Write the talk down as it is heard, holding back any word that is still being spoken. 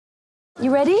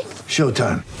You ready?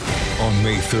 Showtime. On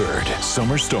May 3rd,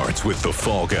 summer starts with The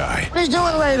Fall Guy. Let's do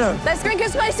it later. Let's drink a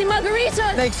spicy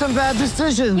margarita. Make some bad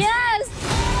decisions. Yes.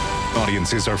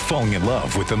 Audiences are falling in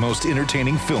love with the most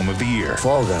entertaining film of the year.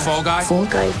 Fall Guy. Fall Guy? Fall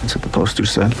Guy. That's what the poster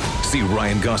said. See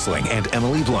Ryan Gosling and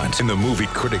Emily Blunt in the movie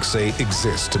critics say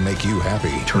exists to make you happy.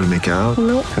 Trying to make it out?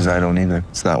 Nope. Because I don't either.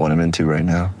 It's not what I'm into right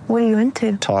now. What are you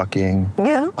into? Talking.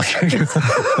 Yeah.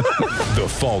 The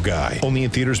Fall Guy. Only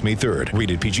in theaters May 3rd.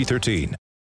 Rated PG-13.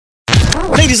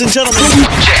 Ladies and gentlemen,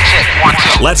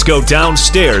 let's go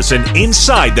downstairs and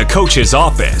inside the coach's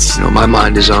office. You know, my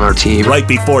mind is on our team. Right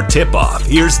before tip-off,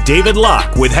 here's David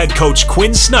Locke with head coach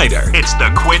Quinn Snyder. It's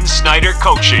the Quinn Snyder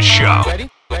Coaches Show. Ready?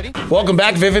 Welcome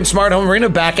back, Vivint Smart Home Arena.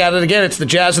 Back at it again. It's the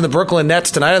Jazz and the Brooklyn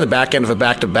Nets tonight on the back end of a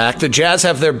back-to-back. The Jazz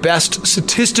have their best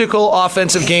statistical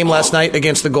offensive game last night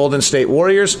against the Golden State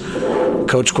Warriors.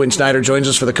 Coach Quinn Snyder joins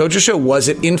us for the Coaches Show. Was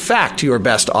it, in fact, your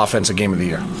best offensive game of the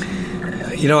year?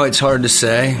 You know, it's hard to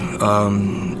say.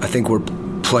 I think we're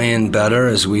playing better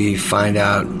as we find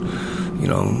out, you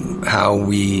know, how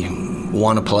we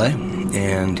want to play.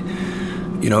 And,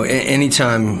 you know,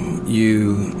 anytime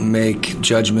you make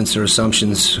judgments or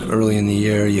assumptions early in the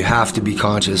year, you have to be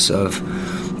conscious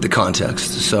of the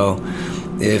context. So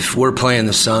if we're playing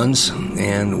the Suns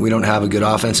and we don't have a good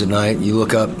offensive night, you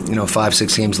look up, you know,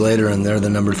 5-6 games later and they're the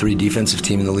number 3 defensive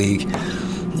team in the league.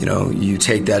 You know, you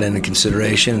take that into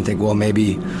consideration and think, well,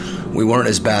 maybe we weren't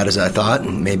as bad as I thought,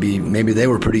 and maybe they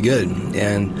were pretty good.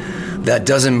 And that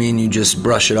doesn't mean you just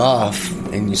brush it off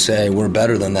and you say we're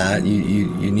better than that.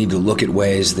 You need to look at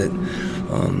ways that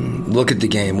look at the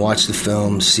game, watch the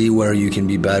film, see where you can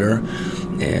be better.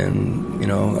 And, you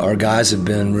know, our guys have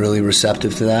been really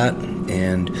receptive to that.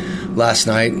 And last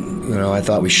night, you know, I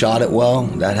thought we shot it well.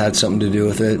 That had something to do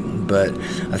with it. But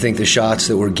I think the shots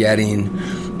that we're getting,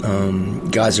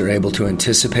 guys are able to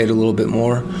anticipate a little bit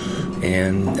more,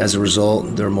 and as a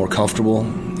result, they're more comfortable,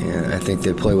 and I think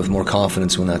they play with more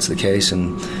confidence when that's the case,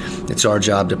 and it's our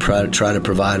job to try to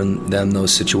provide them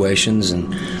those situations and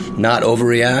not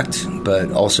overreact,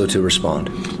 but also to respond.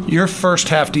 Your first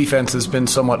half defense has been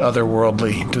somewhat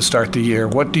otherworldly to start the year.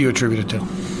 What do you attribute it to?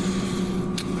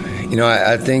 You know,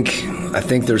 I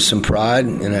think there's some pride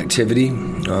in activity.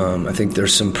 I think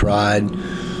there's some pride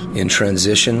in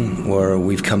transition where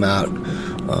we've come out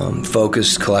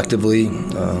focused collectively.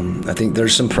 I think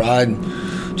there's some pride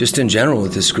just in general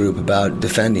with this group about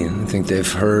defending. I think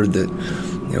they've heard that,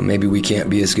 you know, maybe we can't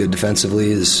be as good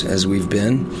defensively as we've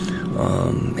been.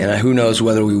 And who knows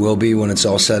whether we will be when it's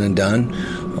all said and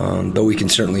done, but we can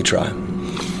certainly try.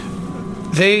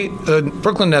 The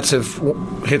Brooklyn Nets have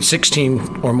hit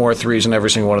 16 or more threes in every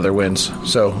single one of their wins.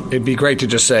 So it'd be great to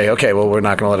just say, okay, well, we're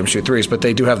not going to let them shoot threes. But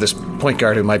they do have this point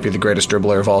guard who might be the greatest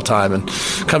dribbler of all time and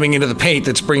coming into the paint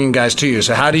that's bringing guys to you.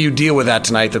 So how do you deal with that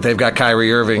tonight, that they've got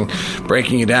Kyrie Irving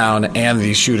breaking you down and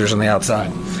these shooters on the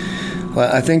outside? Well,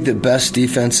 I think the best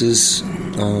defenses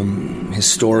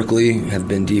historically have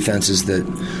been defenses that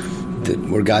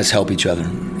where guys help each other.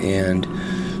 And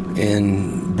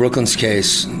in Brooklyn's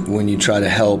case, when you try to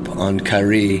help on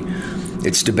Kyrie,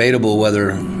 it's debatable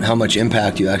how much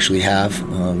impact you actually have.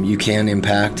 You can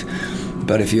impact,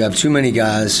 but if you have too many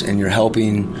guys and you're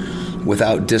helping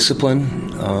without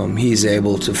discipline, he's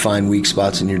able to find weak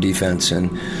spots in your defense. And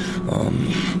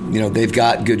you know, they've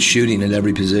got good shooting at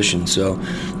every position, so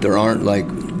there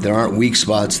aren't weak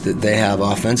spots that they have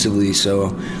offensively.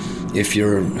 So if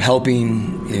you're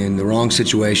helping in the wrong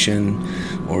situation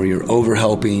or you're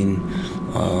over-helping,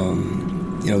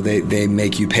 you know, they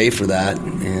make you pay for that.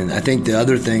 And I think the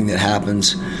other thing that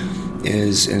happens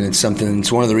is, and it's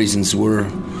one of the reasons we're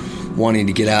wanting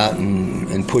to get out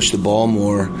and push the ball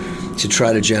more, to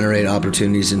try to generate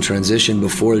opportunities in transition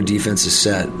before the defense is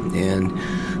set. And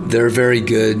they're very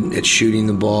good at shooting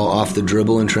the ball off the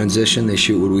dribble in transition. They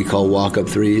shoot what we call walk-up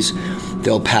threes.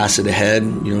 They'll pass it ahead.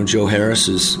 You know, Joe Harris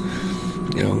is,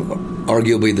 you know,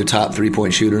 arguably the top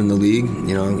three-point shooter in the league.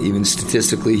 You know, even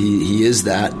statistically, he is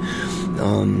that.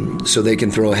 So they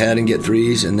can throw ahead and get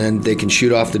threes, and then they can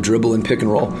shoot off the dribble and pick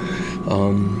and roll.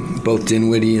 Both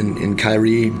Dinwiddie and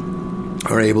Kyrie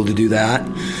are able to do that,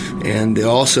 and they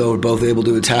also are both able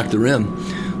to attack the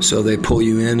rim. So they pull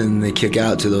you in and they kick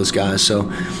out to those guys. So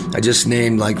I just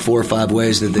named like 4 or 5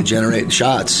 ways that they generate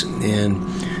shots, and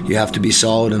you have to be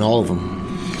solid in all of them.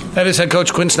 That is head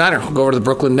coach Quinn Snyder. We'll go over to the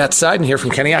Brooklyn Nets side and hear from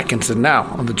Kenny Atkinson now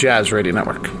on the Jazz Radio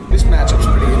Network. This matchup's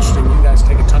pretty interesting. You guys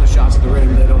take a ton of shots at the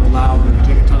rim, they don't allow them.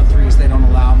 You take a ton of threes, they don't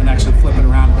allow them, and actually flip it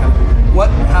around.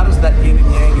 How does that yin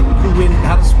and yang, and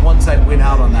how does one side win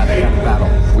out on that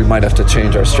battle? We might might have to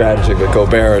change our strategy with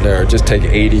Gobert there, just take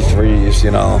 83s,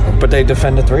 you know. But they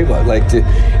defend the three ball. Like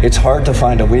it's hard to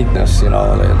find a weakness, you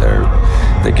know.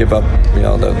 They give up, you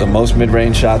know, the most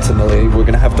mid-range shots in the league. We're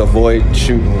going to have to avoid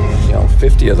shooting, you know,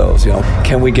 50 of those. You know,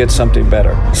 can we get something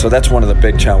better? So that's one of the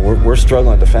big challenges. We're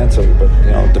struggling defensively, but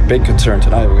you know, the big concern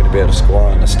tonight, we're going to be able to score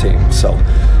on this team. So,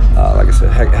 like I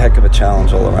said, heck of a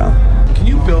challenge all around. Can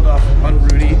you build off on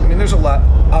Rudy? I mean, there's a lot.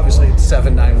 Obviously, it's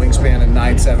 7'9" wingspan and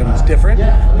 9'7" is different,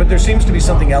 but there seems to be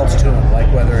something else to him,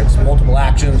 like whether it's multiple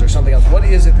actions or something else. What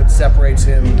is it that separates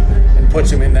him and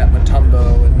puts him in that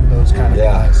Mutombo and those kind of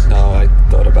guys? No, I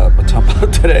thought about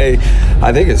Mutombo today.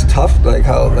 I think it's tough, like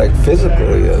how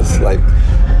physical he is. Like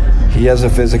he has a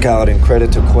physicality, and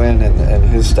credit to Quinn and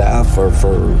his staff for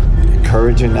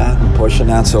encouraging that and pushing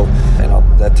that. So you know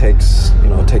that takes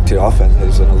the offense.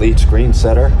 He's an elite screen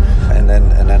setter, and then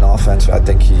offense. I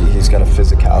think he's got a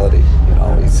physicality. You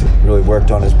know, he's really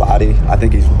worked on his body. I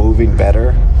think he's moving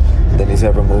better than he's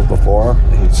ever moved before.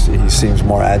 He seems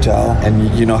more agile,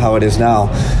 and you know how it is now.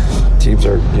 Teams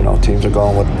are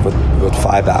going with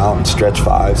 5 out and stretch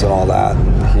fives and all that.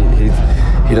 And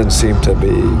he doesn't seem to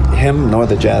be, him nor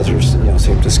the Jazzers, you know,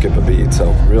 seem to skip a beat.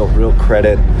 So real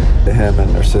credit to him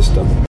and their system.